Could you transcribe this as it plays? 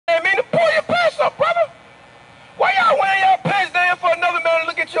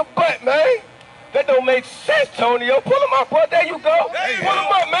don't make sense, Tonyo. Pull him up, bro. There you go. Pull him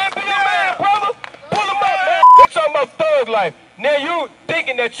up, man. Be a man, brother. Pull him up, man. They're talking about thug life. Now you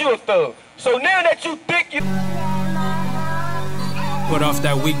thinking that you a thug. So now that you think you put off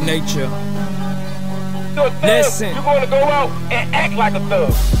that weak nature. Listen. You're going to go out and act like a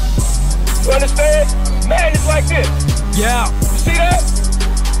thug. You understand? Man, it's like this. Yeah. You see that?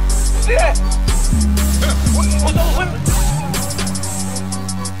 You see that? What's those women?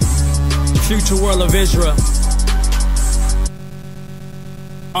 Future world of Israel.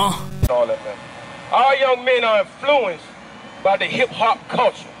 All that, man. Our young men are influenced by the hip-hop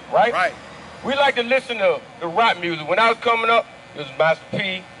culture, right? Right. We like to listen to the rap music. When I was coming up, it was Master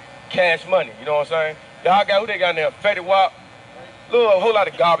P, Cash Money, you know what I'm saying? Y'all got who they got in there? Fetty Wap, a whole lot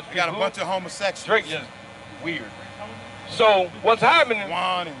of garbage people. Got a bunch of homosexuals. Drake just weird. So what's happening,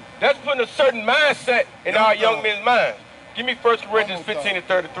 that's putting a certain mindset in our young men's minds. Give me 1 Corinthians 15 and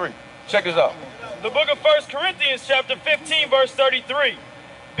 33. Check this out. The book of 1 Corinthians chapter 15, verse 33.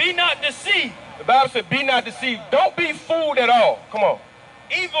 Be not deceived. The Bible said, be not deceived. Don't be fooled at all. Come on.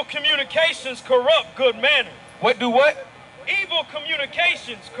 Evil communications corrupt good manners. What do what? Evil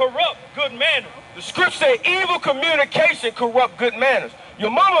communications corrupt good manners. The script say evil communication corrupt good manners.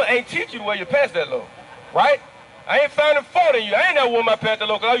 Your mama ain't teach you the way you pass that low, right? I ain't finding fault in you. I ain't never wore my pants that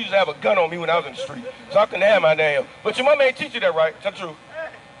low because I used to have a gun on me when I was in the street. So I couldn't have my damn. But your mama ain't teach you that, right? Is that true?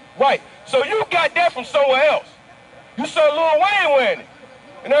 Right. So you got that from somewhere else. You saw Lil Wayne wearing it.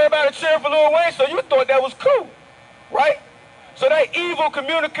 And everybody cheering for Lil Wayne, so you thought that was cool, right? So that evil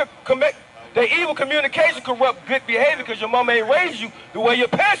communication corrupt good behavior because your mama ain't raised you the way your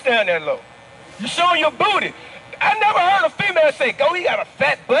pants down that low. You showing your booty. I never heard a female say, "Go, he got a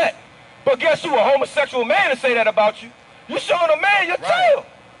fat butt." But guess who? A homosexual man to say that about you. You showing a man your tail.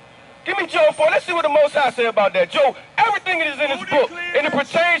 Give me Job 4. Let's see what the Most High say about that. Job, everything is in his book, and it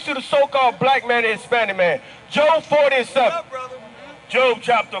pertains to the so-called black man and Hispanic man. Job 40 and 7. Job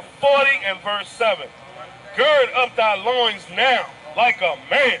chapter 40 and verse 7. Gird up thy loins now like a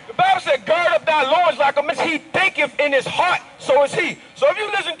man. The Bible said, gird up thy loins like a man. He thinketh in his heart, so is he. So if you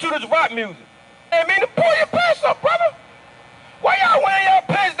listen to this rap music, I mean to pull your pants up, brother. Why y'all wearing y'all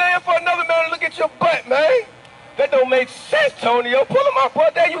pants down for another man to look at your butt, man? That don't make sense, Tonyo. Pull him up, bro.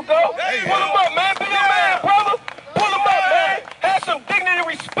 There you go. Pull him up, man. Be a man, brother. Pull him up, man. Have some dignity and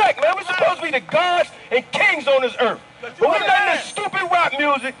respect, man. We're supposed to be the gods and kings on this earth. But we're letting this stupid rap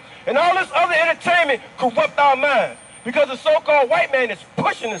music and all this other entertainment corrupt our minds because the so-called white man is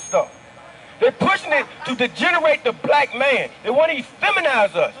pushing this stuff. They're pushing it to degenerate the black man. They want to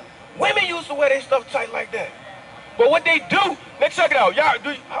feminize us. Women used to wear their stuff tight like that. But what they do, let's check it out. Y'all,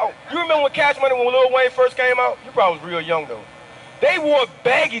 you remember when Cash Money, when Lil Wayne first came out? You probably was real young though. They wore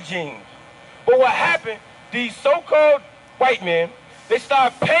baggy jeans. But what happened, these so-called white men, they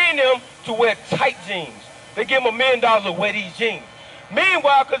started paying them to wear tight jeans. They give them $1 million to wear these jeans.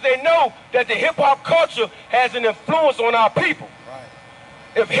 Meanwhile, because they know that the hip-hop culture has an influence on our people.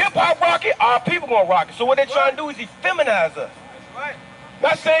 Right. If hip-hop rock it, our people gonna rock it. So what they're trying to do is feminize us. Right.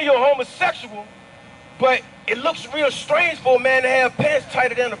 Not saying you're homosexual, but it looks real strange for a man to have pants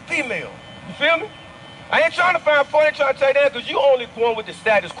tighter than a female. You feel me? I ain't trying to find fault, I ain't trying to tell you that, because you only going with the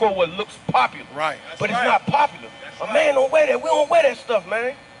status quo what looks popular. Right. But it's not popular. A man don't wear that. We don't wear that stuff,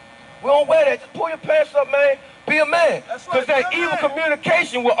 man. We don't wear that. Just pull your pants up, man. Be a man. Because that evil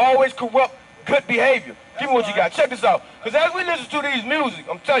communication will always corrupt good behavior. Give me what you got. Check this out. Because as we listen to these music,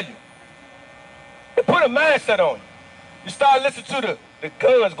 I'm telling you, it put a mindset on you. You start listening to the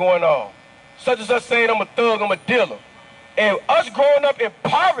guns going on. Such as us saying, I'm a thug, I'm a dealer. And us growing up in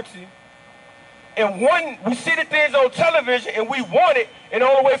poverty, and we see the things on television and we want it, and the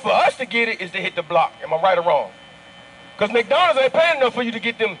only way for us to get it is to hit the block. Am I right or wrong? Because McDonald's ain't paying enough for you to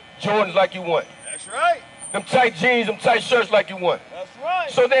get them Jordans like you want. That's right. Them tight jeans, them tight shirts like you want. That's right.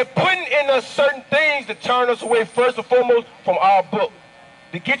 So they're putting in us certain things to turn us away first and foremost from our book.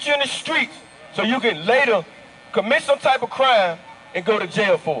 To get you in the streets so you can later commit some type of crime and go to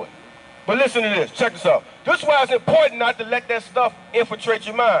jail for it. But listen to this, check this out. This is why it's important not to let that stuff infiltrate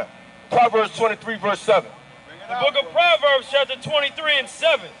your mind. Proverbs 23 verse 7. The book of Proverbs chapter 23 and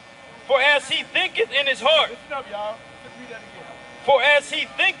 7. For as he thinketh in his heart. Listen up, y'all. For as he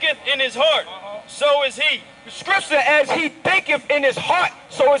thinketh in his heart, so is he. The scripture, as he thinketh in his heart,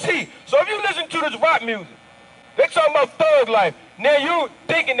 so is he. So if you listen to this rap music, they're talking about thug life. Now you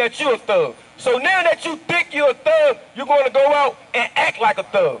thinking that you're a thug. So now that you think you're a thug, you're going to go out and act like a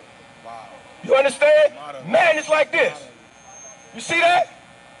thug. Wow. You understand? Man, it's like this. You see that?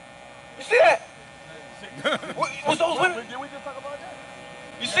 You see that? What's those women? Did we just talk about that?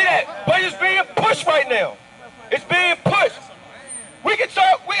 You see that? But it's being pushed right now. It's being pushed. We can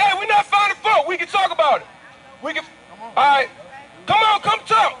talk. We're not finding fault. we can talk about it. We can, all right. Come on, come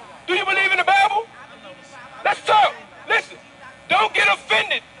talk. Do you believe in the Bible? Let's talk. Listen, don't get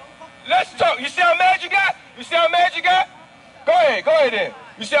offended. Let's talk. You see how mad you got? You see how mad you got? Go ahead then.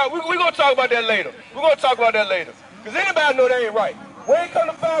 You see how, we're going to talk about that later. We're going to talk about that later. Because anybody know that ain't right. We ain't come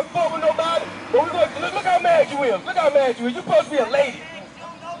to find fault with nobody, but we're going to, look how mad you is. Look how mad you is. You're supposed to be a lady.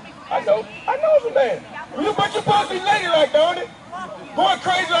 I know it's a man. But you're supposed to be ladylike, don't it? Going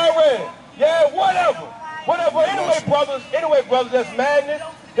crazy already. Yeah, whatever. Anyway, brothers, that's madness.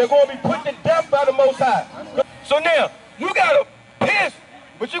 They're going to be put to death by the Most High. So now, you got to piss,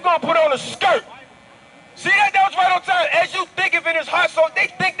 but you're going to put on a skirt. See that? That was right on time. As you think of it in his heart, so they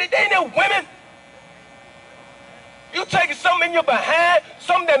think that they know women. You taking something in your behind,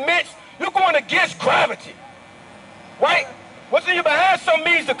 something that means you're going against gravity. Right? What's in your behind, something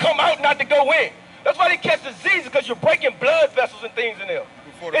means to come out, not to go in. That's why they catch diseases, because you're breaking blood vessels and things in there.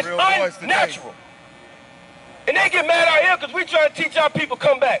 It's unnatural. And they get mad out here because we trying to teach our people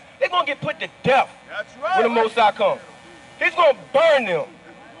come back. They're going to get put to death. That's right. When the Most High comes. He's going to burn them.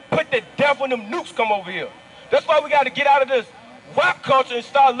 Put to death when them nukes come over here. That's why we got to get out of this rap culture and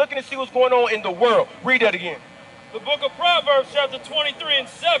start looking to see what's going on in the world. Read that again. The book of Proverbs, chapter 23 and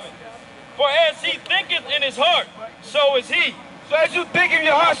 7. For as he thinketh in his heart, so is he. So as you think in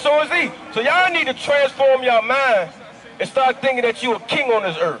your heart, so is he. So y'all need to transform your minds and start thinking that you're a king on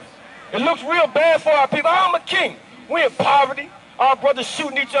this earth. It looks real bad for our people. I'm a king. We're in poverty. Our brothers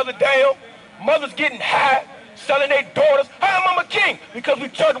shooting each other down. Mothers getting high, selling their daughters. How am I a king? Because we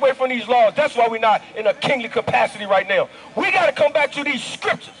turned away from these laws. That's why we're not in a kingly capacity right now. We got to come back to these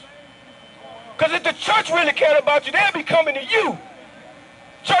scriptures. Because if the church really cared about you, they'll be coming to you.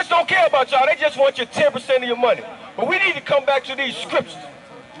 Church don't care about y'all. They just want your 10% of your money. But we need to come back to these scriptures.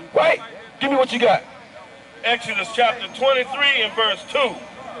 Right? Give me what you got. Exodus chapter 23 and verse 2.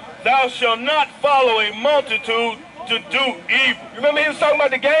 Thou shalt not follow a multitude to do evil. You remember he was talking about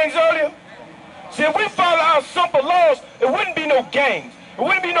the gangs earlier? See, if we follow our simple laws, it wouldn't be no gangs. It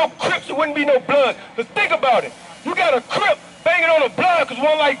wouldn't be no Crips. It wouldn't be no blood. But think about it. You got a Crip banging on the blood because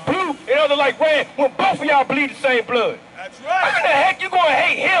one like blue and the other like red when both of y'all bleed the same blood. That's right. How in the heck you going to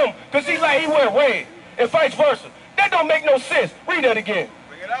hate him because he's like he wear red and vice versa? That don't make no sense. Read that again.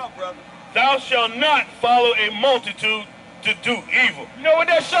 Bring it out, brother. Thou shalt not follow a multitude to do evil. You know what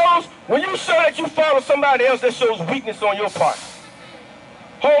that shows? When you show that you follow somebody else, that shows weakness on your part.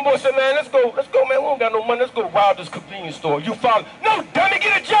 Homeboy said, man, let's go, man. We don't got no money. Let's go rob this convenience store. You follow. No, dummy,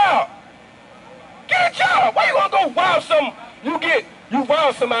 get a job. Get a job. Why you gonna go rob something? You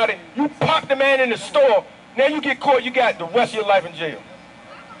rob somebody, you pop the man in the store, now you get caught, you got the rest of your life in jail.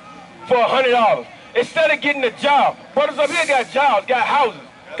 For $100. Instead of getting a job. Brothers up here got jobs, got houses,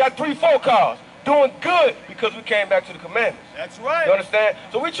 got 3-4 cars. Doing good because we came back to the commandments. That's right. You understand?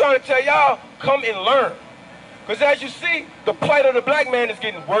 So we're trying to tell y'all, come and learn. Because as you see, the plight of the black man is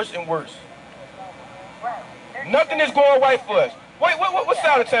getting worse and worse. Nothing is going right for us. Wait, what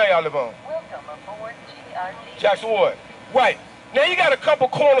side of town y'all live on? Jackson Ward. Right. Now you got a couple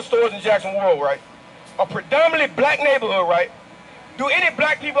corner stores in Jackson Ward, right? A predominantly black neighborhood, right? Do any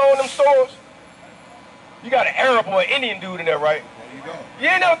black people own them stores? You got an Arab or an Indian dude in there, right? You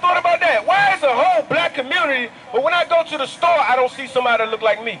ain't never thought about that. Why is a whole black community, but when I go to the store, I don't see somebody that look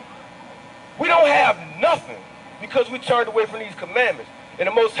like me? We don't have nothing because we turned away from these commandments. And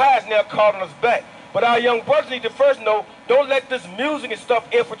the Most High is now calling us back. But our young brothers need to first know, don't let this music and stuff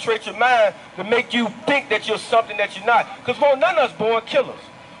infiltrate your mind to make you think that you're something that you're not. Because none of us born killers.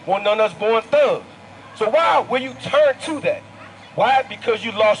 None of us born thugs. So why will you turn to that? Why? Because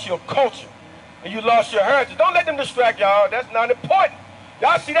you lost your culture. And you lost your heritage. Don't let them distract y'all. That's not important.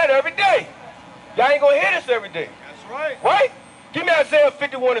 Y'all see that every day. Y'all ain't going to hear this every day. That's right. Right? Give me Isaiah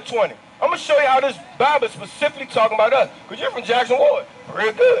 51 and 20. I'm going to show you how this Bible is specifically talking about us. Because you're from Jackson Ward.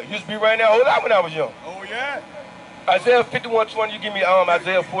 Real good. Used to be right now. Whole lot when I was young. Oh, yeah. Isaiah 51 and 20. You give me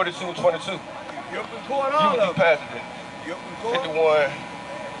Isaiah 42 and 22. You've been calling all of them. Passage it. 51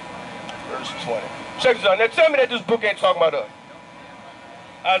 verse 20. Check this out. Now tell me that this book ain't talking about us.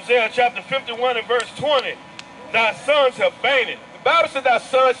 Isaiah chapter 51 and verse 20. Thy sons have fainted. The Bible said thy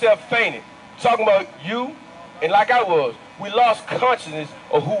sons have fainted. Talking about you and like I was. We lost consciousness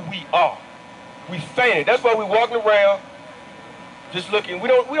of who we are. We fainted. That's why we're walking around just looking. We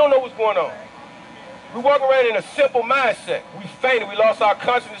don't know what's going on. We're walking around in a simple mindset. We fainted. We lost our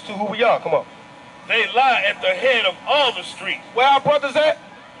consciousness to who we are. Come on. They lie at the head of all the streets. Where our brothers at?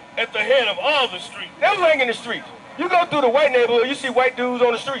 At the head of all the streets. They hang in the streets. You go through the white neighborhood, you see white dudes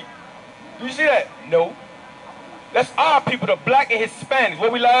on the street. Do you see that? No. That's our people, the black and Hispanics. Where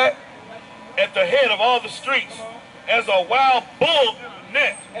we lie at? At the head of all the streets, as a wild bull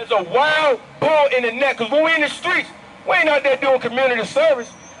net. As a wild bull in the net. Because when we in the streets, we ain't out there doing community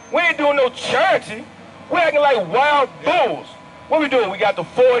service. We ain't doing no charity. We acting like wild bulls. What we doing? We got the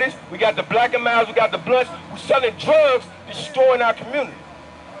 40s, we got the black and miles, we got the blunts. We selling drugs, destroying our community.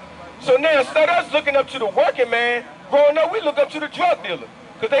 So now instead of us looking up to the working man, growing up, we look up to the drug dealer.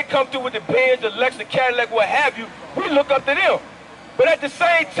 Because they come through with the Benz, the Lex, the Cadillac, what have you. We look up to them. But at the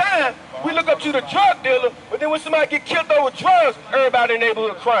same time, we look up to the drug dealer, but then when somebody get killed over drugs, everybody in the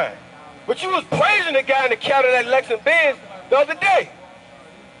neighborhood crying. But you was praising the guy in the Cadillac, Lex, and Benz the other day.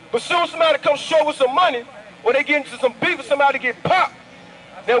 But soon somebody comes short with some money, or they get into some beef with somebody get popped,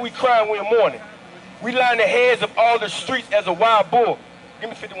 then we crying when we're mourning. We line the heads of all the streets as a wild bull. Give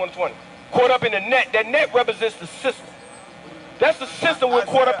me 5120. Caught up in the net. That net represents the system. That's the system we're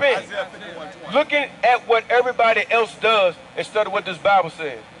caught up in. Looking at what everybody else does instead of what this Bible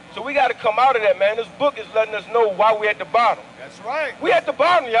says. So we got to come out of that, man. This book is letting us know why we're at the bottom. That's right. We at the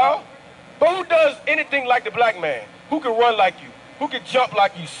bottom, y'all. But who does anything like the black man? Who can run like you? Who can jump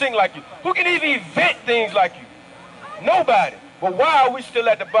like you, sing like you? Who can even invent things like you? Nobody. But why are we still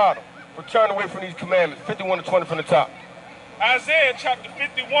at the bottom? We're turning away from these commandments. 51 to 20 from the top. Isaiah chapter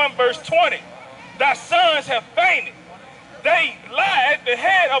 51 verse 20. Thy sons have fainted. They lie at the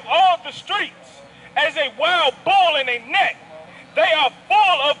head of all the streets as a wild bull in a net. They are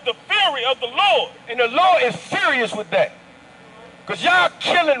full of the fury of the Lord. And the Lord is furious with that. Because y'all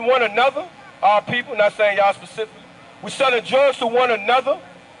killing one another, our people, not saying y'all specifically. We're selling drugs to one another,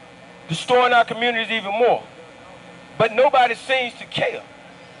 destroying our communities even more. But nobody seems to care.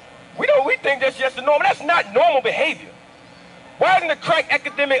 We think that's just the norm. That's not normal behavior. Why isn't the crack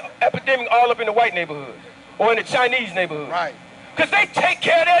epidemic all up in the white neighborhoods or in the Chinese neighborhoods? Right. Because they take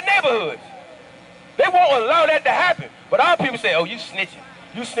care of their neighborhoods. They won't allow that to happen. But our people say, oh, you snitching.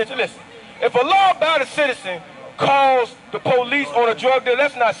 You snitching. Listen, if a law-abiding citizen calls the police on a drug dealer,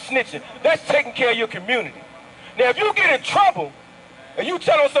 that's not snitching. That's taking care of your community. Now, if you get in trouble and you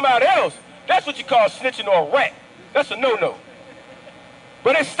tell on somebody else, that's what you call snitching or a rat. That's a no-no.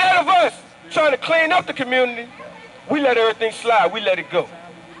 But instead of us trying to clean up the community, we let everything slide. We let it go.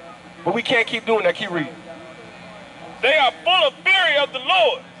 But we can't keep doing that. Keep reading. They are full of fury of the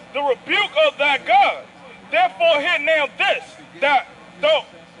Lord, the rebuke of thy God. Therefore hear now this,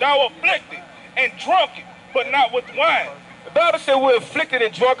 thou afflicted and drunken, but not with wine. The Bible said we're afflicted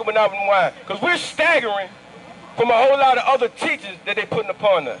and drunken, but not with wine. Because we're staggering from a whole lot of other teachers that they're putting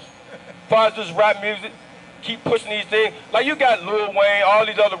upon us. As far as this rap music, keep pushing these things. Like you got Lil Wayne, all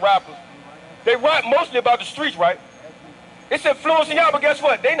these other rappers. They rap mostly about the streets, right? It's influencing y'all, but guess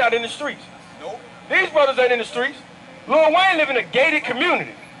what? They not in the streets. Nope. These brothers ain't in the streets. Lil Wayne live in a gated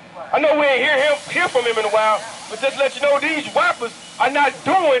community. I know we ain't hear from him in a while, but just let you know these rappers are not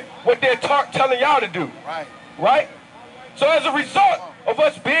doing what they're telling y'all to do. Right. Right? So as a result of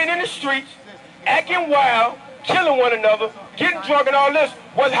us being in the streets, acting wild, killing one another, getting drunk and all this,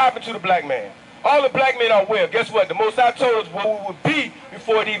 what happened to the black man? All the black men are well. Guess what? The Most High told us what we would be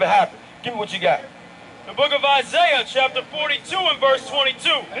before it even happened. Give me what you got. The book of Isaiah, chapter 42 and verse 22.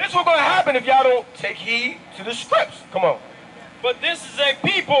 And this is what's going to happen if y'all don't take heed to the scripts. Come on. But this is a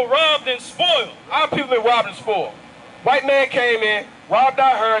people robbed and spoiled. Our people been robbed and spoiled. White man came in, robbed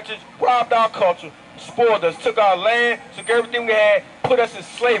our heritage, robbed our culture, spoiled us, took our land, took everything we had, put us in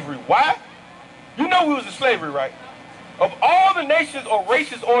slavery. Why? You know we was in slavery, right? Of all the nations or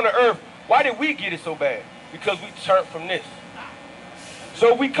races on the earth, why did we get it so bad? Because we turned from this.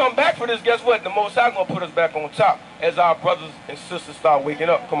 So if we come back for this, guess what? The Most High gonna put us back on top as our brothers and sisters start waking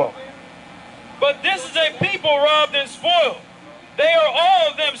up. Come on. But this is a people robbed and spoiled. They are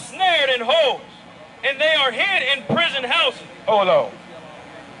all of them snared in holes, and they are hid in prison houses. Hold on.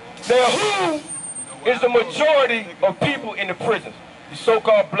 Now who is the majority of people in the prisons? The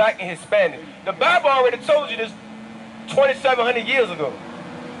so-called black and Hispanic. The Bible already told you this 2,700 years ago.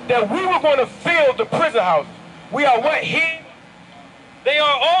 That we were going to fill the prison houses. We are what? Hid? They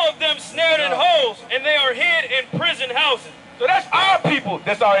are all of them snared in holes, and they are hid in prison houses. So that's our people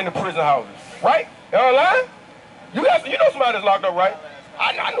that's are in the prison houses, right? Y'all lying? You know somebody that's locked up, right?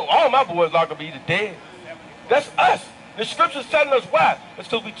 I know all my boys locked up either dead. That's us. The scripture's telling us why. It's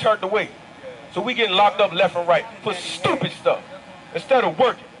because we turned away. So we getting locked up left and right for stupid stuff instead of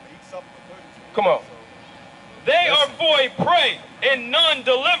working. Come on. They are for a prey, and none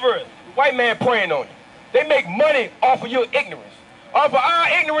delivereth. White man preying on you. They make money off of your ignorance. Off of our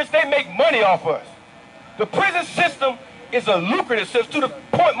ignorance, they make money off us. The prison system is a lucrative system to the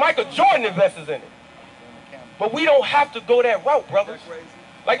point Michael Jordan invests in it. But we don't have to go that route, brothers.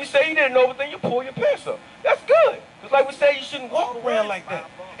 Like you say, you didn't know everything, you pull your pants up. That's good. Because like we say, you shouldn't walk around like that.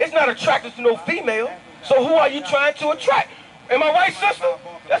 It's not attractive to no female. So who are you trying to attract? Am I right, sister?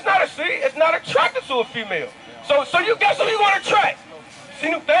 That's not a seed. It's not attracted to a female. So you guess who you're going to attract? See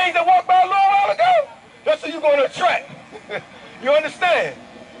them things that walked by a little while ago? That's who you're going to attract. You understand?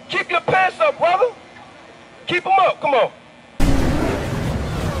 Keep your pants up, brother. Keep them up. Come on.